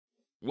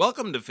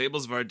Welcome to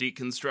Fables of Our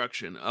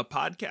Deconstruction, a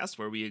podcast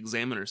where we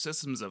examine our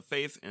systems of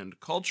faith and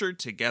culture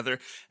together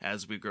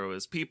as we grow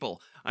as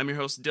people. I'm your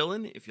host,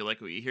 Dylan. If you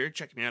like what you hear,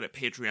 check me out at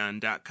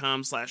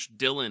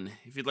patreon.com/Dylan.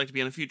 If you'd like to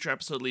be on a future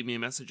episode, leave me a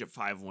message at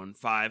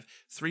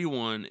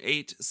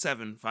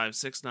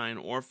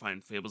 515-318-7569 or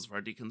find Fables of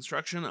Our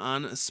Deconstruction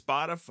on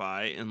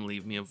Spotify and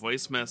leave me a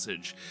voice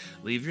message.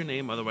 Leave your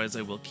name, otherwise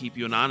I will keep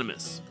you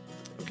anonymous.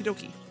 Okie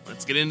dokie,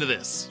 let's get into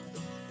this.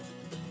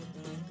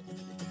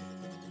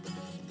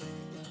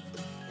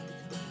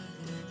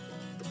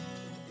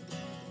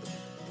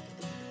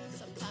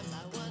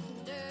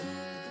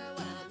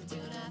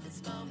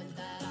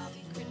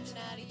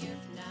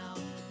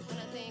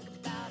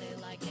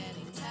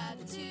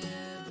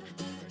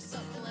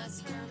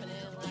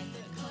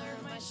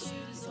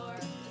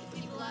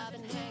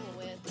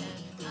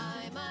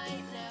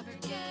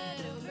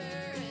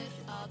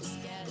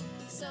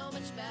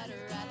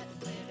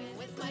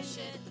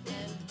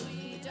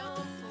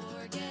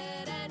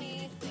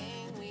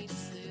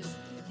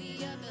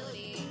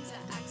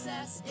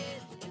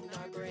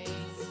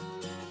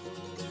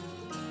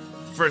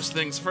 First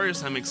things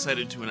first, I'm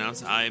excited to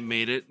announce I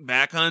made it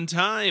back on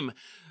time.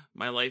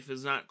 My life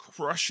is not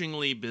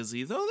crushingly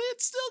busy, though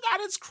it's still got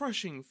its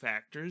crushing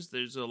factors.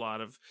 There's a lot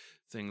of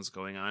things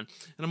going on,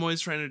 and I'm always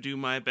trying to do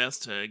my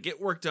best to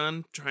get work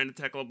done, trying to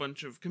tackle a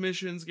bunch of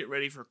commissions, get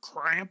ready for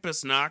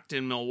Krampusnacht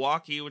in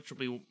Milwaukee, which will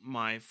be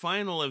my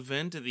final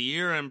event of the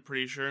year, I'm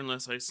pretty sure,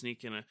 unless I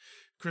sneak in a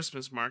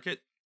Christmas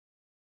market.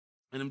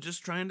 And I'm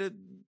just trying to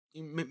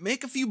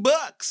make a few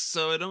bucks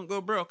so I don't go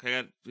broke.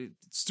 I got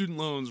student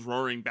loans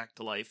roaring back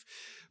to life,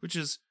 which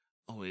is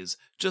always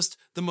just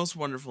the most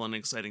wonderful and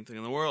exciting thing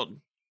in the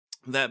world.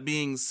 That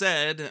being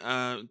said,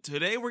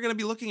 today we're going to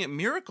be looking at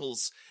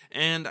miracles,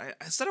 and I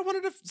said I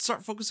wanted to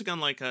start focusing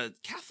on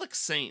Catholic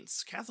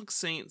saints. Catholic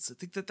saints, I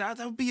think that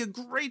would be a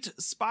great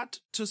spot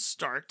to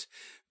start.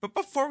 But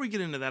before we get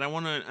into that, I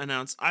want to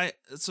announce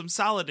some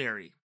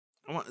solidarity.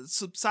 I want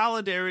some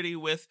solidarity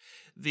with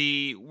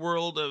the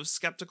world of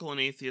skeptical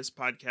and atheist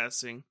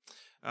podcasting.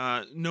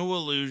 No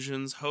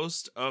Illusions,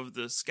 host of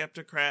the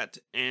Skeptocrat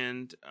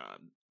and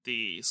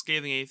the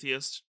Scathing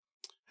Atheist,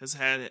 has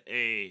had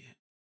a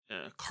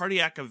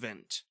cardiac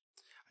event.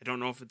 I don't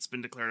know if it's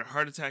been declared a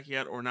heart attack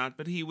yet or not,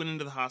 but he went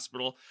into the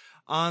hospital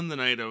on the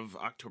night of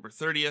October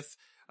 30th.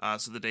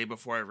 So the day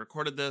before I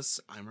recorded this,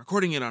 I'm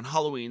recording it on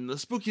Halloween, the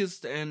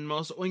spookiest and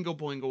most oingo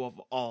boingo of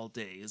all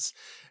days.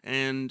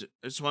 And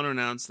I just want to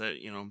announce that,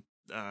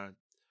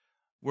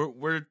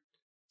 we're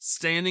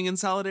standing in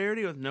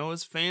solidarity with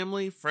Noah's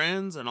family,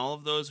 friends, and all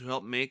of those who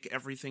helped make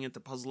everything at the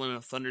Puzzle in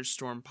a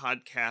Thunderstorm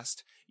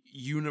podcast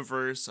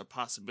universe a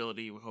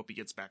possibility. We hope he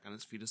gets back on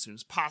his feet as soon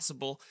as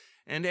possible.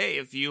 And hey,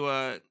 if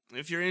you're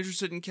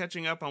interested in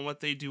catching up on what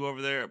they do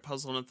over there at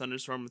Puzzle in a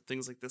Thunderstorm with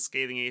things like the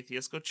Scathing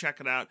Atheist, go check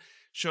it out.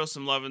 Show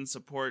some love and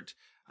support.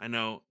 I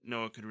know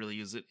Noah could really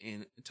use it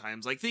in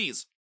times like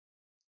these.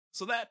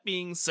 So that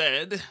being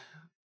said,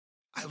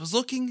 I was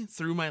looking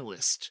through my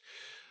list.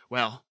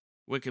 Well,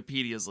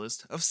 Wikipedia's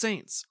list of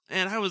saints.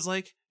 And I was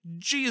like,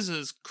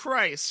 Jesus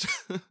Christ.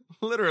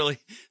 Literally,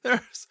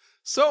 there's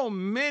so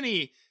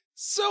many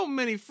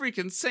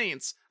freaking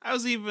saints. I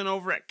was even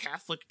over at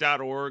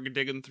Catholic.org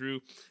digging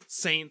through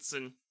saints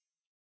and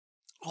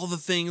all the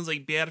things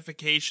like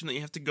beatification that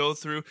you have to go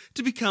through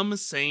to become a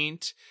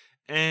saint,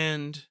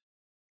 and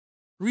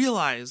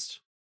realized,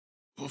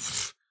 I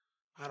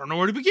don't know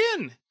where to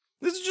begin.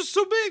 This is just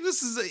so big.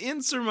 This is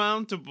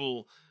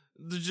insurmountable.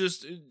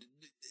 Just a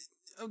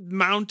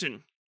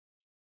mountain.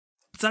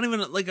 It's not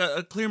even like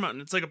a clear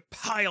mountain. It's like a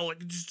pile,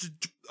 like just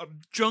a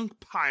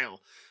junk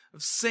pile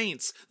of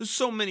saints. There's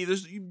so many.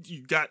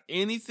 You got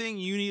anything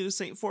you need a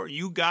saint for,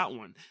 you got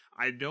one.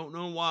 I don't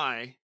know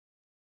why.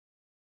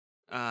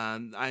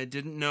 I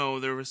didn't know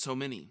there were so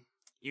many.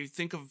 You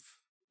think of,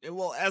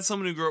 well, as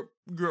someone who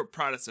grew up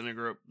Protestant, I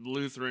grew up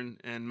Lutheran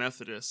and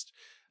Methodist.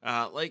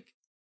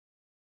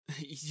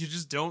 You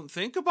just don't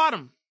think about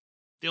them.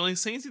 The only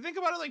saints you think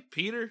about are like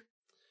Peter.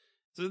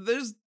 So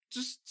there's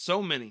just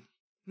so many.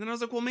 And then I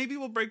was like, well, maybe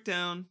we'll break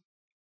down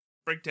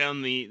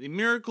the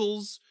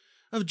miracles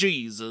of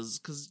Jesus,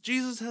 because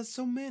Jesus has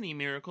so many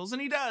miracles,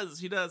 and he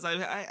does.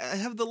 I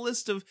have the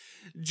list of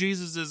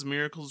Jesus's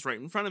miracles right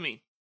in front of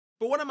me.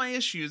 But one of my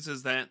issues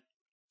is that,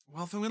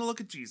 well, if I'm going to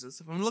look at Jesus,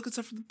 if I'm going to look at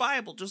stuff from the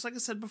Bible, just like I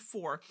said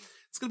before,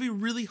 it's going to be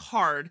really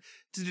hard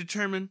to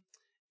determine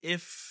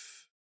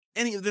if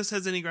any of this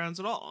has any grounds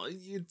at all.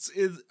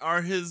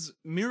 Are his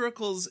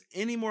miracles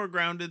any more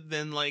grounded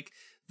than like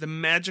the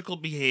magical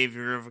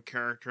behavior of a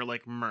character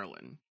like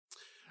Merlin?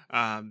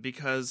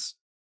 Because,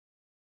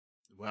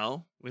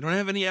 well, we don't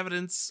have any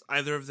evidence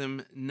either of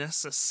them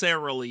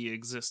necessarily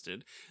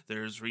existed.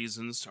 There's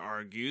reasons to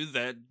argue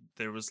that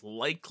there was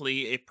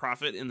likely a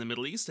prophet in the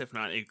Middle East, if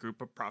not a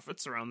group of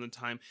prophets around the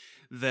time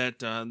that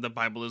the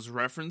Bible is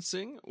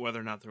referencing, whether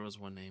or not there was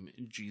one named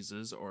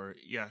Jesus or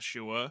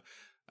Yeshua.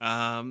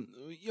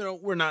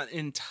 We're not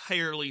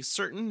entirely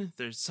certain.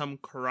 There's some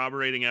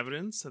corroborating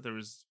evidence that there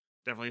was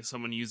definitely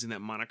someone using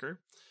that moniker.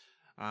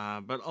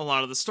 But a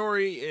lot of the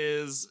story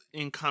is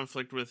in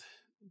conflict with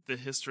the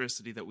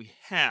historicity that we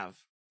have.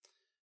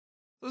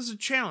 This is a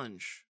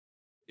challenge.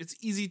 It's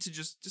easy to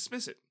just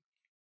dismiss it.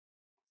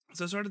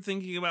 So I started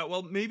thinking about,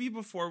 well, maybe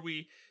before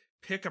we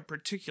pick a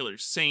particular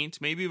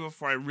saint, maybe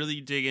before I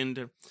really dig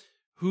into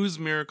whose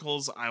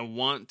miracles I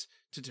want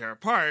to tear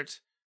apart,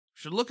 we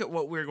should look at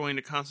what we're going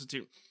to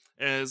constitute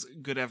as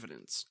good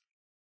evidence.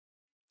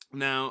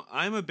 Now,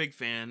 I'm a big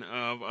fan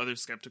of other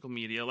skeptical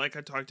media, like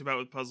I talked about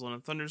with Puzzle and a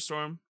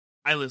Thunderstorm.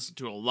 I listen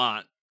to a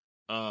lot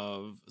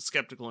of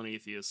skeptical and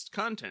atheist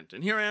content,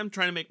 and here I am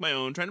trying to make my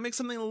own, trying to make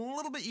something a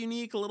little bit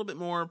unique, a little bit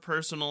more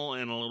personal,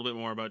 and a little bit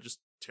more about just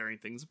tearing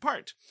things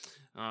apart.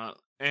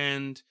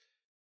 And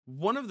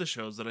one of the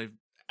shows that I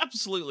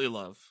absolutely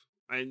love,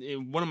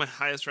 one of my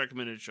highest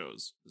recommended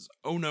shows, is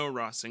Oh No,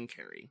 Ross and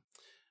Carrie.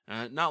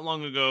 Not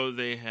long ago,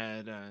 they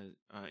had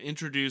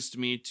introduced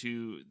me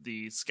to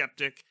the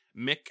skeptic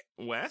Mick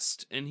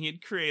West, and he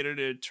had created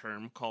a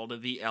term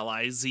called the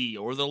LIZ,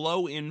 or the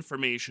Low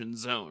Information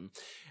Zone.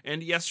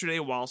 And yesterday,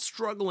 while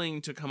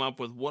struggling to come up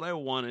with what I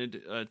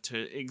wanted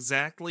to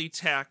exactly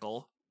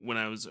tackle when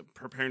I was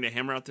preparing to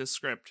hammer out this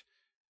script,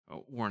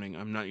 warning,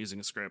 I'm not using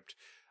a script.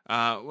 When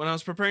I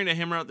was preparing to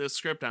hammer out this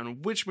script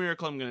on which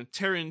miracle I'm going to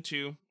tear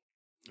into,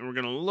 and we're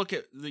going to look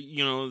at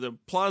the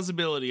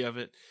plausibility of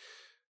it,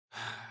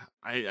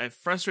 I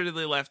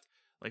frustratedly left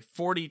like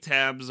 40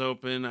 tabs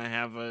open. I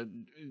have a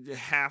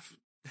half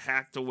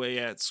hacked away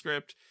at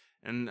script,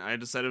 and I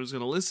decided I was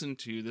going to listen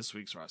to this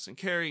week's Ross and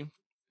Carrie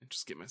and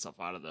just get myself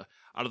out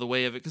of the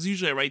way of it. Because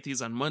usually I write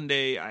these on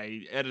Monday,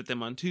 I edit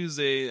them on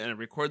Tuesday, and I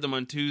record them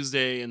on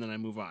Tuesday, and then I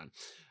move on.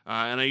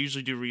 And I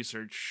usually do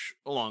research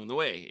along the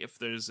way if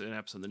there's an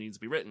episode that needs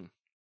to be written.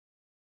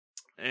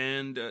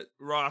 And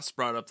Ross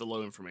brought up the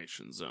low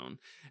information zone.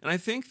 And I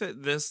think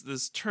that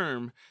this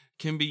term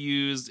can be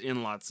used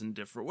in lots of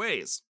different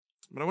ways.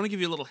 But I want to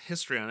give you a little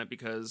history on it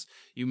because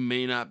you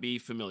may not be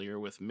familiar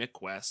with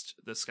Mick West,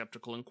 the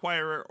Skeptical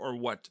Inquirer, or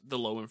what the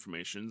low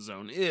information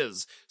zone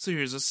is. So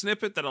here's a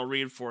snippet that I'll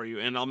read for you,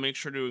 and I'll make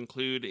sure to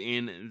include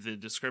in the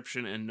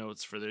description and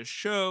notes for this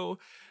show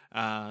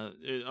a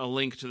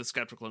link to the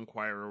Skeptical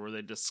Inquirer where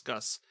they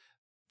discuss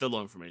the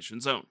low information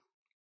zone.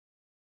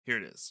 Here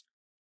it is.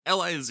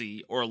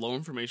 LIZ, or low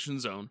information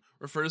zone,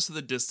 refers to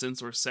the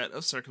distance or set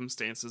of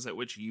circumstances at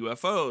which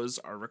UFOs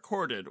are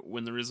recorded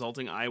when the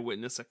resulting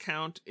eyewitness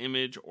account,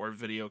 image, or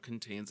video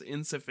contains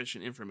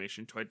insufficient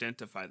information to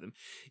identify them,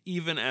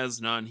 even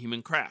as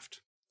non-human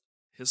craft.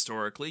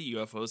 Historically,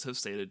 UFOs have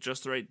stayed at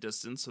just the right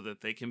distance so that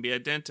they can be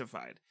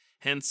identified.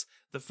 Hence,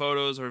 the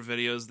photos or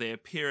videos they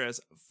appear as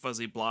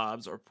fuzzy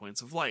blobs or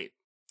points of light.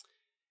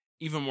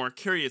 Even more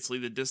curiously,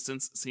 the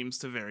distance seems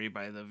to vary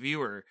by the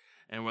viewer,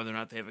 and whether or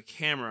not they have a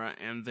camera,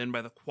 and then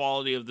by the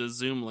quality of the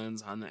zoom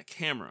lens on that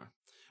camera.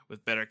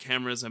 With better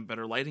cameras and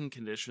better lighting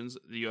conditions,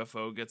 the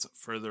UFO gets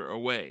further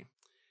away.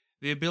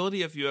 The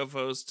ability of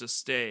UFOs to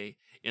stay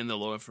in the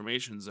low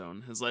information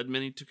zone has led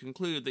many to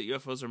conclude that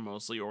UFOs are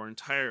mostly or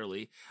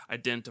entirely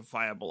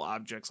identifiable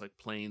objects like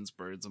planes,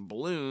 birds, and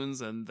balloons,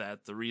 and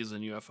that the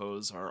reason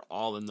UFOs are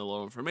all in the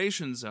low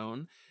information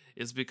zone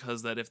is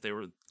because that if they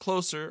were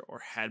closer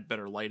or had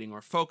better lighting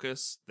or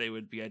focus, they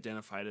would be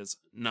identified as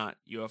not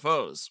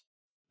UFOs.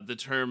 The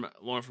term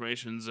low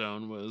information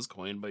zone was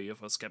coined by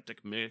UFO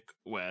skeptic Mick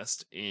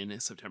West in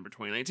September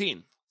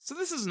 2019. So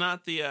this is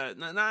not the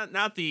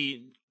not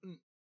the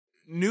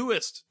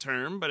newest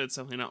term, but it's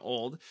definitely not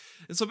old.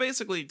 And so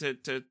basically, to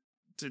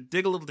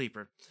dig a little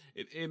deeper,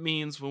 it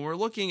means when we're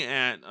looking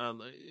at,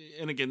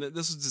 and again,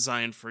 this is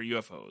designed for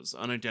UFOs,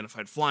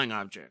 unidentified flying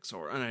objects,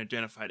 or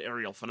unidentified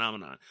aerial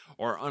phenomenon,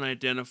 or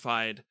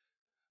unidentified,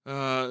 what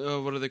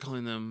are they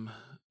calling them?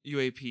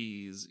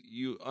 UAPs,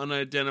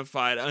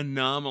 unidentified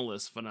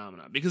anomalous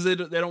phenomena, because they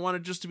don't want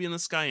it just to be in the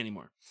sky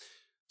anymore.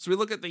 So we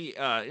look at the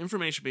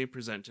information being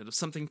presented of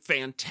something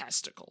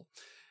fantastical,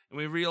 and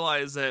we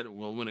realize that,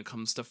 well, when it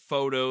comes to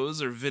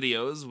photos or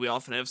videos, we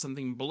often have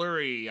something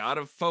blurry, out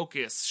of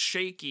focus,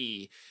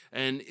 shaky,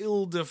 and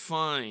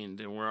ill-defined,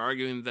 and we're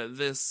arguing that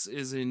this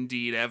is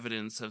indeed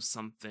evidence of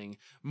something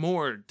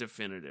more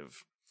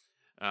definitive.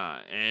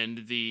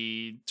 And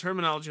the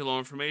terminology low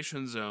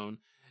information zone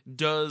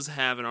does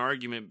have an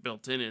argument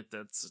built in it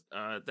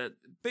that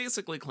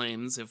basically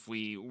claims if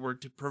we were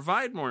to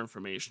provide more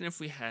information,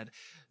 if we had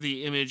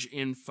the image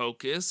in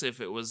focus,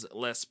 if it was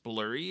less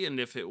blurry,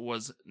 and if it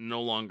was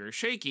no longer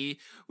shaky,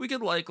 we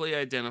could likely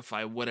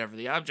identify whatever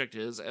the object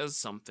is as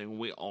something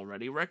we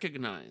already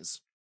recognize.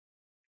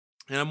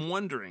 And I'm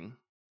wondering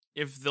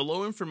if the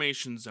low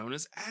information zone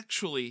is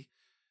actually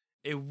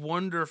a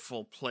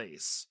wonderful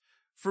place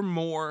for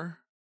more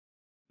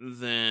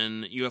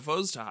than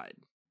UFOs to hide.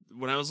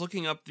 When I was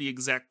looking up the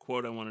exact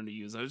quote I wanted to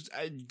use,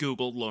 I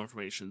Googled low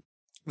information.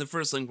 The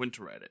first link went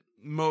to Reddit.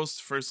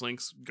 Most first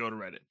links go to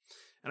Reddit.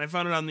 And I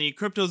found it on the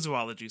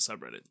cryptozoology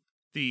subreddit.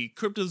 The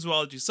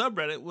cryptozoology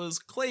subreddit was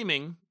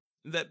claiming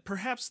that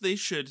perhaps they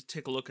should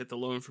take a look at the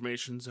low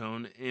information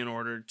zone in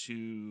order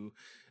to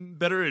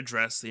better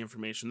address the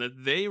information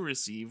that they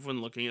receive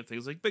when looking at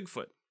things like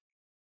Bigfoot.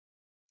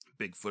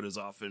 Bigfoot is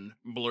often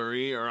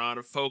blurry or out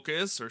of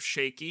focus or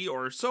shaky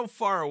or so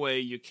far away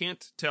you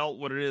can't tell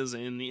what it is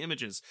in the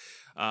images.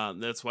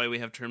 That's why we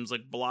have terms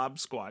like blob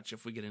squatch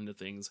if we get into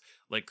things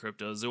like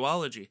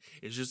cryptozoology.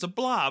 It's just a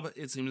blob.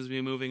 It seems to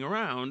be moving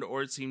around,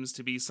 or it seems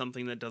to be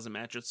something that doesn't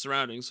match its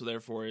surroundings, so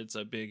therefore it's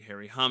a big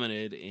hairy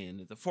hominid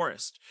in the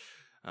forest.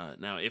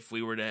 Now, if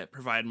we were to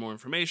provide more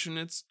information,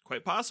 it's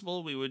quite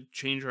possible we would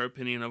change our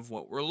opinion of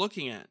what we're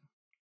looking at.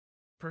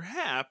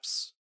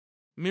 Perhaps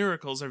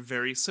miracles are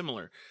very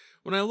similar.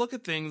 When I look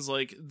at things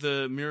like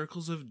the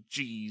miracles of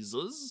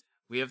Jesus,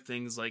 we have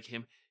things like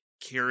him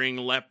curing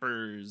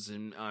lepers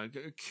and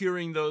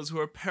curing those who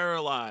are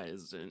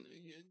paralyzed, and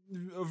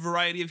a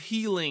variety of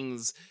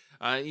healings.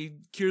 He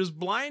cures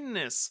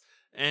blindness,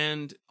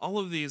 and all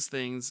of these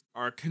things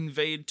are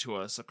conveyed to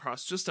us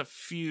across just a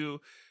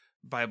few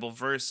Bible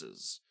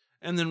verses,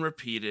 and then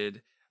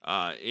repeated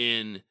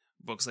in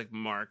books like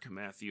Mark,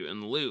 Matthew,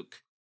 and Luke.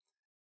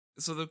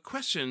 So the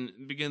question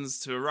begins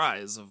to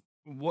arise of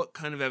what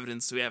kind of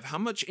evidence do we have? How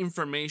much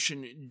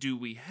information do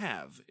we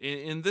have?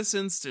 In this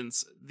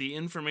instance, the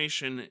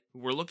information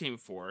we're looking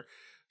for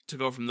to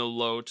go from the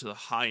low to the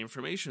high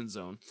information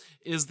zone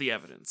is the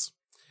evidence.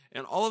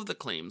 And all of the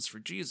claims for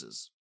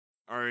Jesus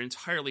are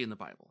entirely in the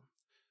Bible.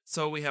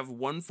 So we have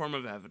one form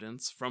of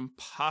evidence from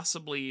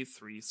possibly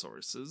three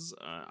sources.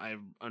 I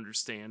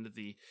understand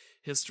the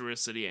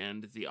historicity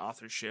and the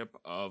authorship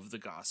of the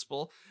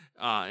gospel,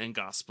 and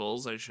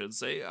gospels, I should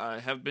say,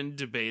 have been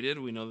debated.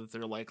 We know that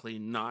they're likely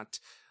not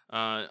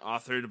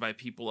authored by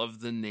people of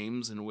the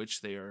names in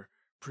which they are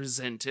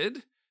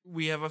presented.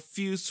 We have a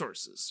few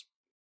sources.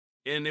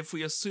 And if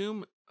we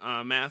assume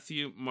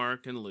Matthew,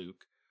 Mark, and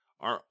Luke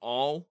are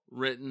all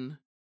written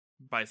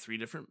by three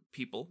different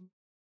people,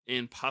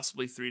 in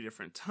possibly three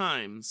different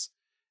times,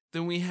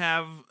 then we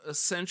have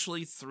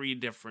essentially three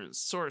different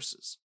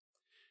sources.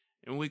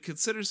 And we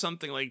consider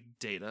something like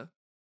data.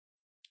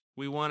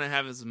 We want to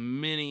have as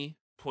many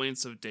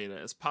points of data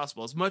as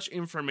possible, as much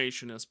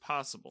information as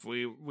possible.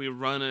 If we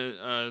run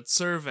a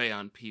survey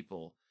on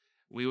people,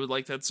 we would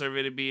like that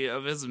survey to be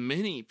of as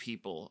many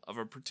people of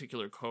a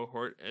particular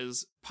cohort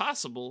as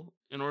possible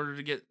in order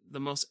to get the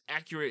most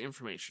accurate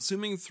information.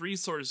 Assuming three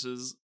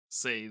sources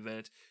say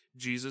that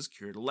Jesus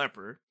cured a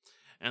leper,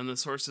 and the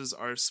sources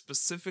are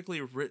specifically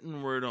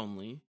written word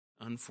only.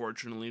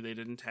 Unfortunately, they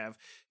didn't have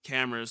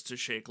cameras to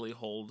shakily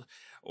hold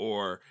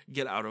or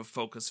get out of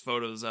focus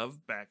photos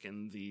of back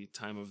in the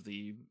time of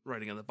the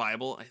writing of the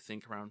Bible, I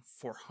think around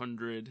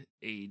 400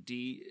 AD,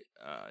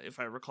 if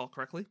I recall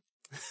correctly.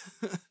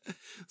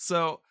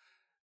 So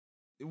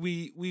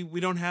we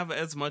don't have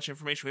as much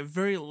information. We have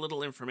very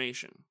little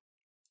information.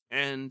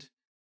 And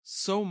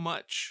so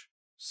much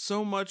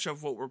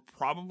of what we're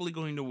probably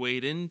going to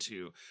wade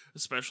into,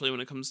 especially when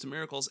it comes to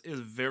miracles, is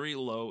very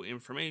low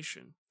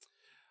information.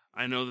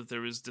 I know that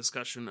there was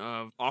discussion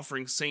of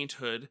offering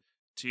sainthood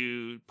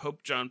to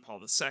Pope John Paul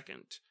II.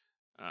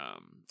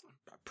 I'm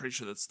pretty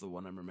sure that's the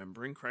one I'm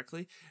remembering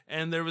correctly.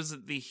 And there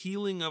was the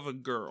healing of a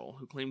girl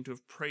who claimed to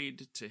have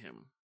prayed to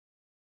him.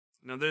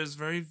 Now, there's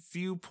very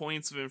few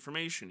points of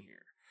information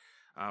here.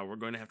 We're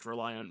going to have to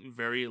rely on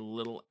very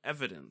little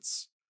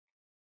evidence.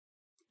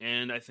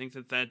 And I think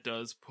that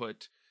does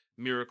put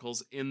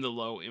miracles in the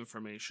low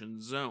information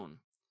zone.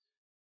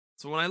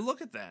 So when I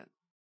look at that,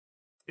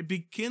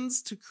 the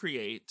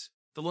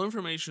low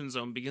information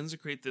zone begins to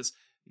create this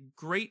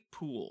great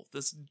pool,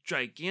 this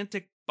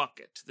gigantic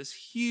bucket, this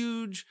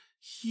huge,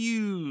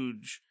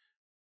 huge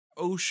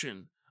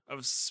ocean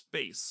of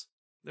space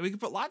that we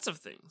could put lots of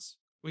things.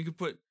 We could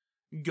put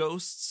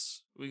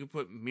ghosts, we could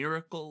put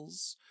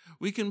miracles,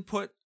 we can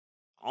put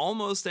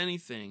almost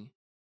anything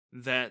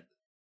that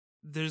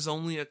there's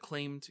only a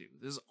claim to.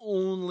 There's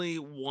only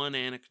one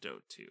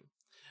anecdote to.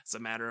 As a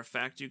matter of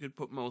fact, you could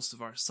put most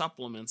of our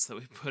supplements that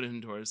we put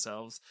into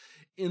ourselves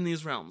in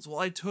these realms. Well,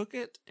 I took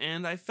it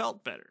and I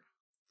felt better.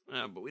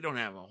 But we don't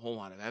have a whole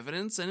lot of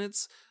evidence, and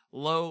it's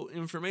low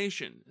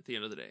information at the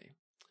end of the day.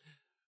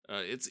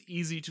 It's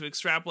easy to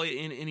extrapolate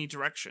in any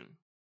direction.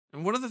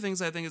 And one of the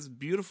things I think is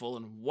beautiful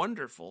and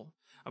wonderful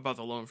about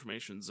the low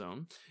information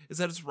zone is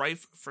that it's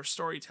rife for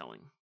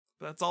storytelling.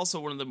 But that's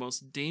also one of the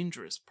most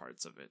dangerous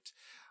parts of it.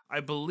 I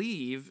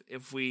believe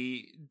if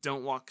we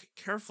don't walk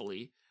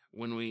carefully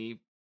when we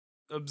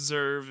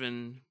observe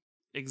and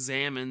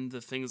examine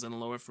the things in a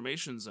low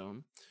information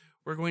zone,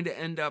 we're going to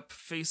end up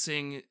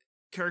facing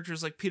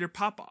characters like Peter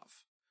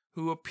Popoff,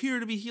 who appear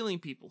to be healing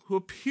people, who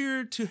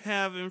appear to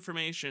have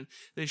information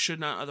they should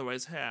not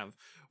otherwise have,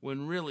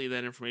 when really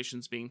that information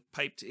is being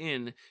piped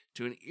in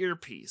to an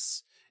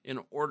earpiece in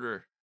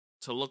order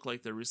to look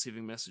like they're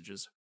receiving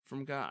messages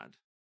from God.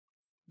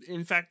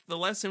 In fact, the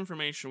less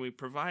information we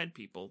provide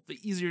people, the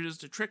easier it is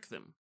to trick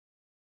them.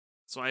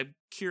 So I'm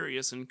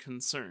curious and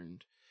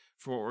concerned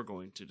for what we're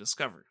going to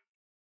discover.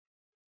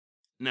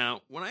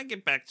 Now, when I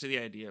get back to the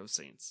idea of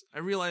saints, I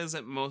realize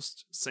that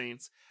most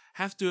saints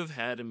have to have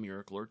had a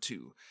miracle or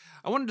two.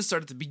 I wanted to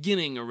start at the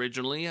beginning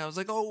originally. I was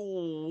like,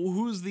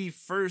 who's the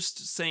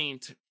first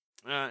saint?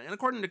 And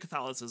according to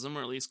Catholicism,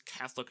 or at least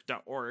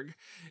Catholic.org,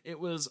 it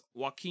was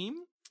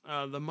Joachim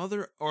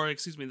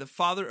the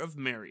father of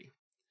Mary.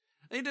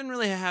 They didn't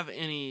really have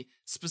any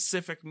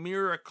specific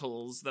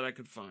miracles that I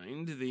could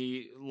find.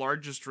 The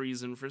largest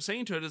reason for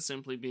sainthood is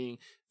simply being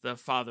the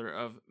father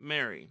of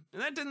Mary.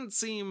 And that didn't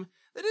seem,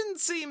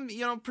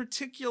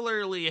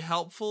 particularly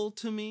helpful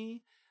to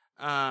me,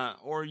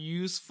 or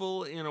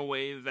useful in a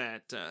way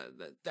that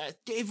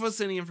gave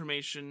us any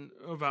information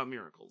about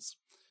miracles.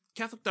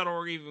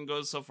 Catholic.org even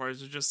goes so far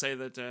as to just say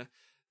that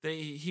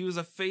he was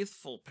a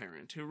faithful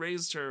parent who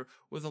raised her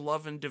with a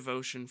love and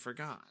devotion for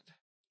God.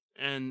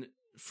 And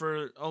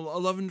for a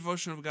love and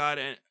devotion of God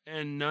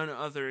and none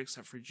other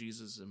except for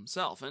Jesus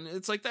himself. And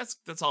it's like,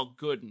 that's all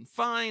good and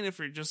fine if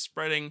you're just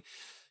spreading,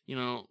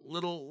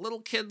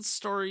 little kids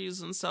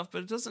stories and stuff,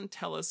 but it doesn't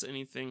tell us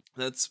anything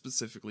that's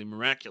specifically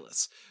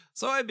miraculous.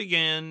 So I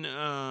began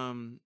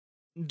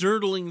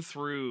dirtling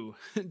through.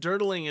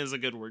 Dirtling is a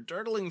good word.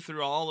 Dirtling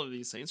through all of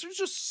these things. There's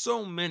just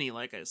so many,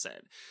 like I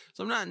said.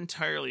 So I'm not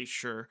entirely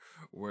sure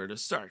where to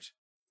start.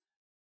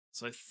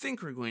 So I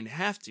think we're going to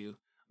have to,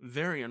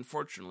 very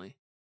unfortunately,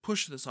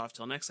 push this off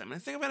till next time. And I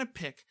think I'm going to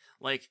pick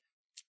like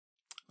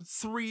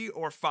 3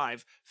 or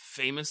 5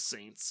 famous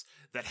saints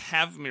that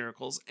have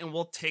miracles, and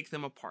we'll take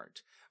them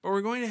apart. But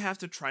we're going to have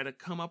to try to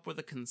come up with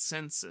a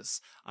consensus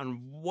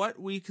on what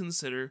we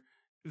consider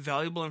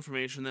valuable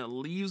information that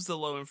leaves the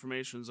low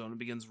information zone and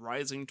begins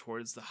rising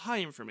towards the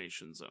high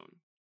information zone.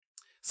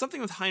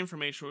 Something with high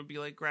information would be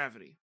like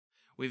gravity.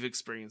 We've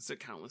experienced it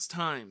countless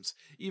times.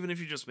 Even if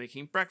you're just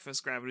making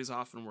breakfast, gravity's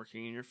often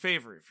working in your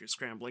favor. If you're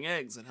scrambling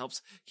eggs, it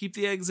helps keep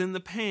the eggs in the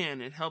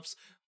pan. It helps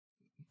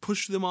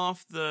push them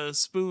off the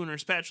spoon or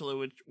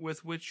spatula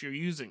with which you're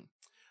using,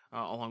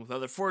 along with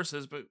other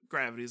forces, but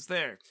gravity's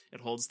there.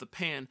 It holds the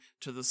pan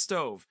to the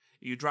stove.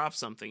 You drop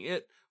something,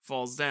 it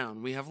falls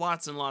down. We have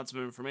lots and lots of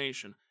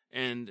information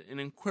and an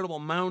incredible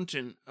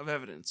mountain of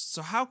evidence.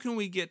 So how can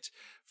we get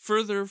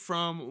further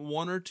from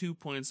 1 or 2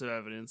 points of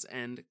evidence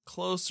and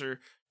closer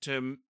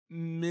to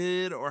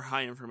mid or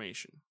high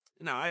information?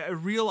 Now, I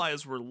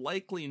realize we're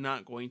likely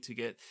not going to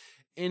get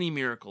any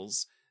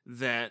miracles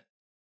that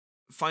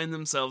find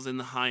themselves in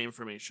the high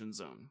information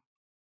zone.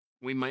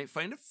 We might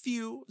find a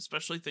few,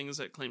 especially things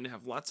that claim to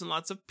have lots and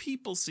lots of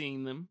people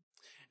seeing them,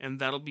 and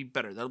that'll be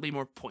better. That'll be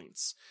more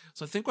points.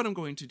 So I think what I'm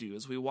going to do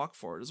as we walk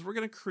forward is we're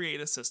going to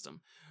create a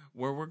system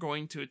where we're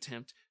going to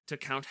attempt to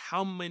count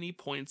how many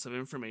points of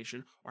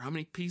information or how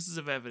many pieces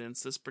of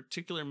evidence this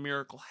particular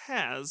miracle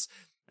has,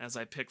 as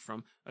I pick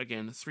from,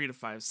 again, 3 to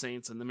 5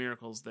 saints and the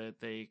miracles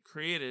that they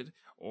created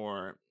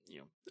or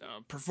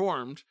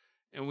performed,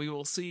 and we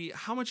will see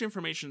how much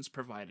information is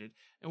provided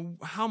and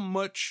how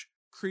much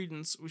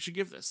credence we should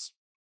give this.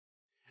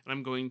 And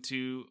I'm going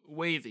to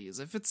weigh these.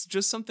 If it's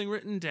just something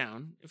written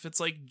down, if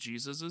it's like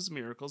Jesus's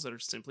miracles that are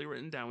simply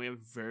written down, we have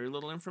very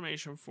little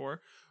information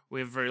for. We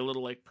have very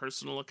little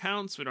personal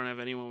accounts. We don't have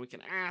anyone we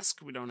can ask.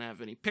 We don't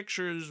have any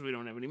pictures. We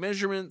don't have any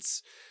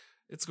measurements.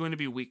 It's going to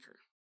be weaker.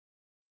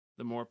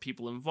 The more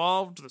people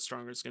involved, the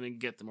stronger it's going to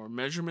get. The more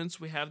measurements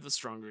we have, the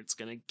stronger it's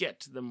going to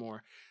get. The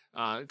more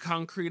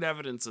concrete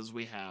evidences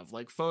we have,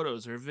 like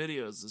photos or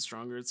videos, the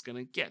stronger it's going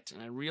to get.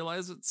 And I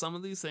realize that some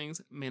of these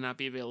things may not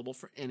be available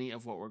for any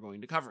of what we're going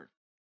to cover.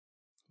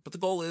 But the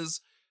goal is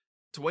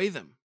to weigh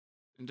them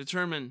and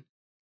determine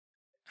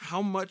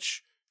how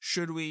much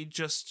should we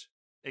just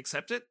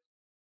accept it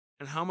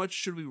and how much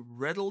should we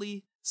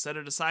readily set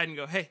it aside and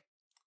go, hey,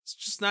 it's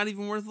just not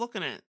even worth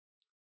looking at.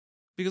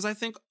 Because I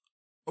think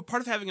a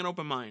part of having an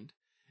open mind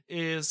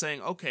is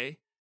saying, okay,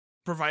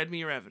 provide me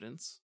your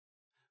evidence,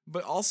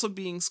 but also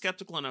being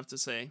skeptical enough to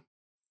say,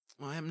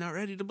 well, I'm not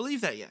ready to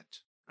believe that yet.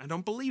 I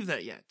don't believe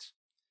that yet.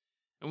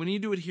 And we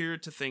need to adhere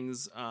to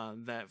things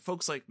that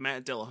folks like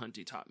Matt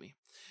Dillahunty taught me,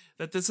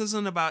 that this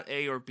isn't about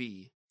A or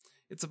B.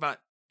 It's about,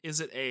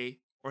 is it A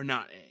or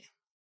not A?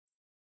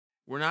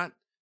 We're not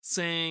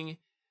saying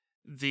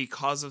the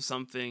cause of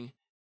something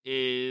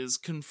is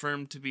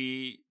confirmed to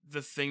be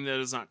the thing that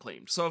is not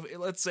claimed. So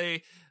let's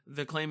say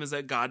the claim is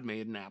that God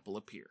made an apple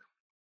appear,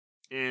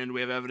 and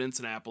we have evidence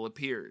an apple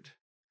appeared.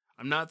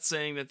 I'm not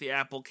saying that the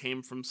apple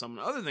came from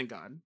someone other than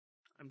God.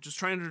 I'm just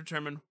trying to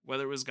determine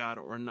whether it was God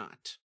or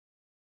not.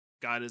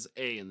 God is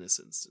A in this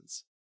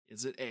instance.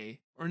 Is it A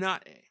or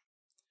not A?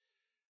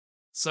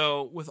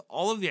 So with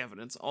all of the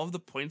evidence, all of the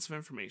points of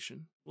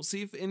information, we'll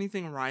see if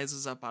anything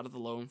rises up out of the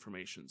low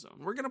information zone.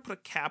 We're going to put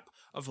a cap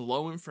of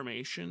low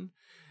information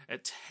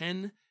at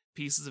 10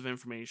 pieces of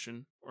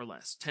information or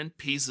less, 10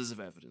 pieces of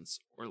evidence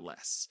or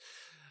less.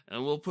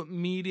 And we'll put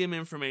medium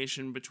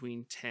information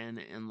between 10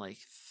 and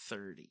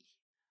 30.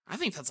 I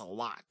think that's a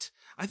lot.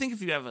 I think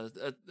if you have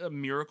a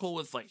miracle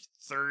with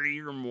 30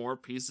 or more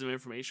pieces of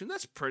information,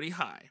 that's pretty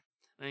high.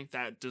 I think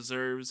that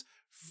deserves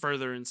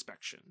further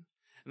inspection.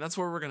 And that's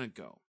where we're going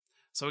to go.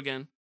 So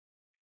again,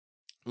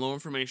 low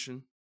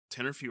information,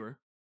 10 or fewer.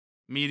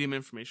 Medium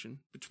information,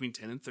 between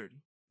 10 and 30.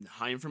 And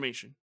high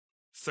information,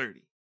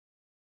 30.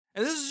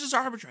 And this is just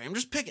arbitrary. I'm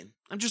just picking.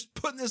 I'm just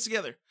putting this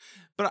together.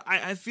 But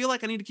I feel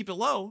like I need to keep it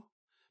low.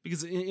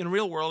 Because in a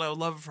real world, I would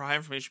love for high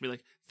information to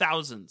be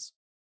thousands.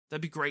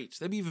 That'd be great.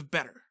 That'd be even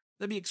better.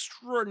 That'd be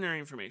extraordinary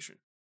information.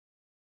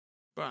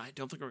 but I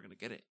don't think we're going to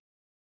get it.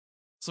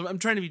 So I'm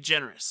trying to be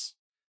generous.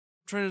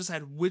 I'm trying to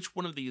decide which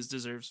one of these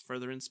deserves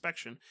further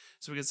inspection,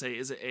 so we can say,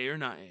 is it A or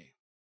not A?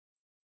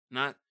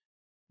 Not,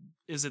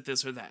 is it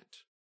this or that?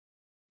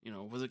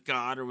 Was it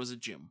God or was it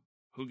Jim?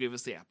 Who gave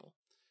us the apple?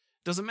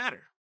 Doesn't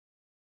matter.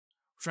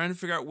 We're trying to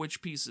figure out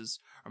which pieces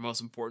are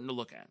most important to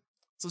look at.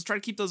 So let's try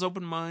to keep those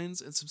open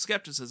minds and some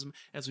skepticism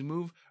as we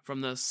move from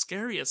the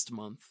scariest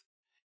month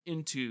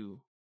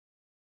into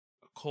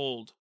a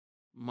cold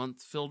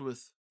month filled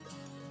with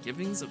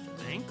givings of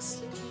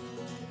thanks.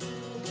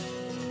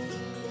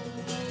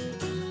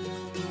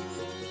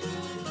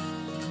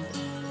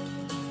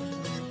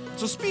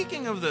 So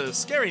speaking of the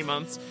scary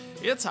months,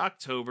 it's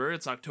October.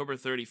 It's October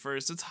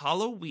 31st. It's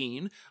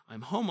Halloween.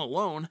 I'm home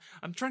alone.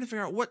 I'm trying to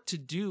figure out what to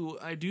do.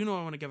 I do know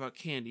I want to give out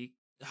candy.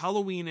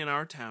 Halloween in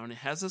our town, it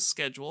has a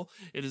schedule.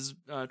 It is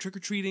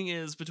trick-or-treating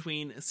is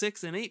between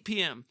 6 and 8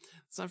 p.m.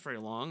 It's not very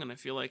long, and I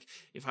feel like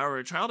if I were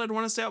a child, I'd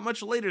want to stay out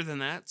much later than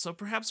that. So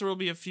perhaps there will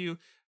be a few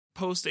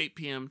post 8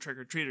 p.m.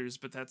 trick-or-treaters,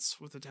 but that's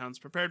what the town's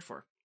prepared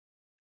for.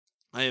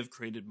 I have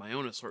created my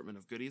own assortment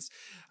of goodies.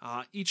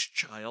 Each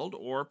child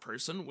or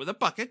person with a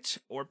bucket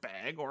or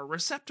bag or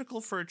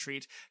receptacle for a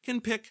treat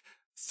can pick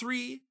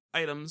 3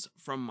 items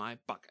from my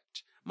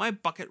bucket. My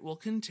bucket will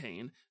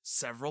contain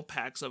several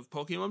packs of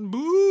Pokemon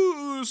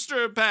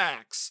booster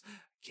packs,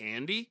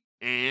 candy,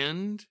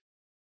 and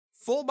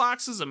full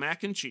boxes of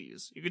mac and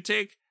cheese. You could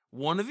take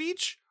 1 of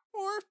each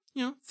or,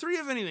 3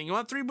 of anything. You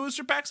want 3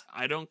 booster packs?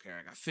 I don't care.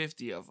 I got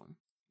 50 of them.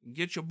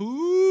 Get your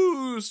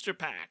booster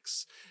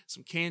packs,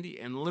 some candy,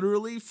 and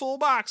literally full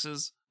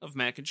boxes of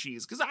mac and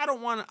cheese. Because I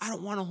don't want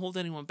to hold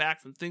anyone back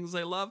from things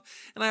they love.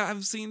 And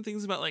I've seen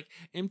things about like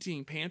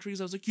emptying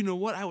pantries. I was like, you know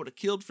what? I would have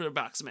killed for a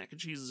box of mac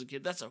and cheese as a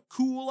kid. That's a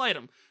cool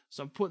item.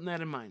 So I'm putting that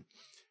in mind.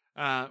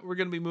 We're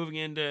going to be moving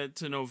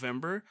into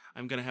November.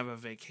 I'm going to have a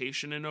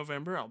vacation in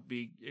November. I'll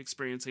be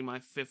experiencing my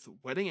 5th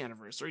wedding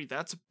anniversary.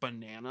 That's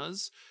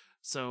bananas.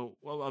 So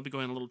I'll be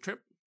going on a little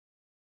trip.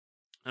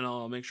 And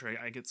I'll make sure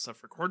I get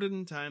stuff recorded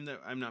in time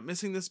that I'm not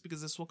missing this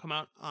because this will come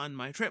out on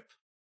my trip.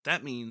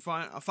 That means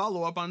a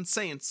follow-up on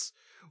Saints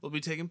will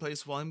be taking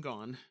place while I'm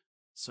gone.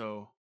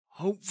 So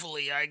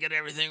hopefully I get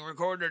everything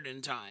recorded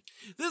in time.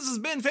 This has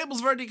been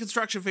Fables of Our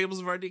Deconstruction. Fables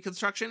of Our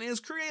Deconstruction is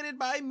created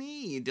by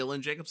me,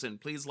 Dylan Jacobson.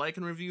 Please like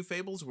and review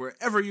Fables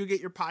wherever you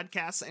get your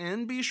podcasts,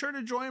 and be sure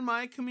to join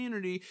my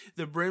community,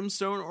 the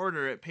Brimstone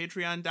Order, at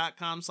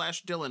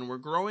patreon.com/Dylan. We're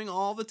growing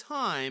all the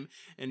time,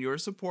 and your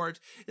support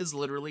is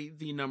literally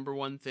the number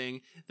one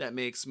thing that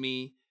makes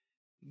me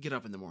get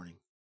up in the morning.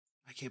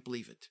 I can't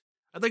believe it.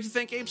 I'd like to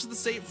thank Apes of the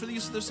State for the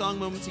use of their song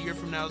Moments a Year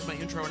From Now as my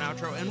intro and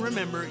outro. And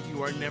remember,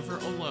 you are never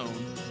alone.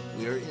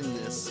 We are in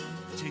this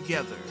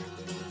together.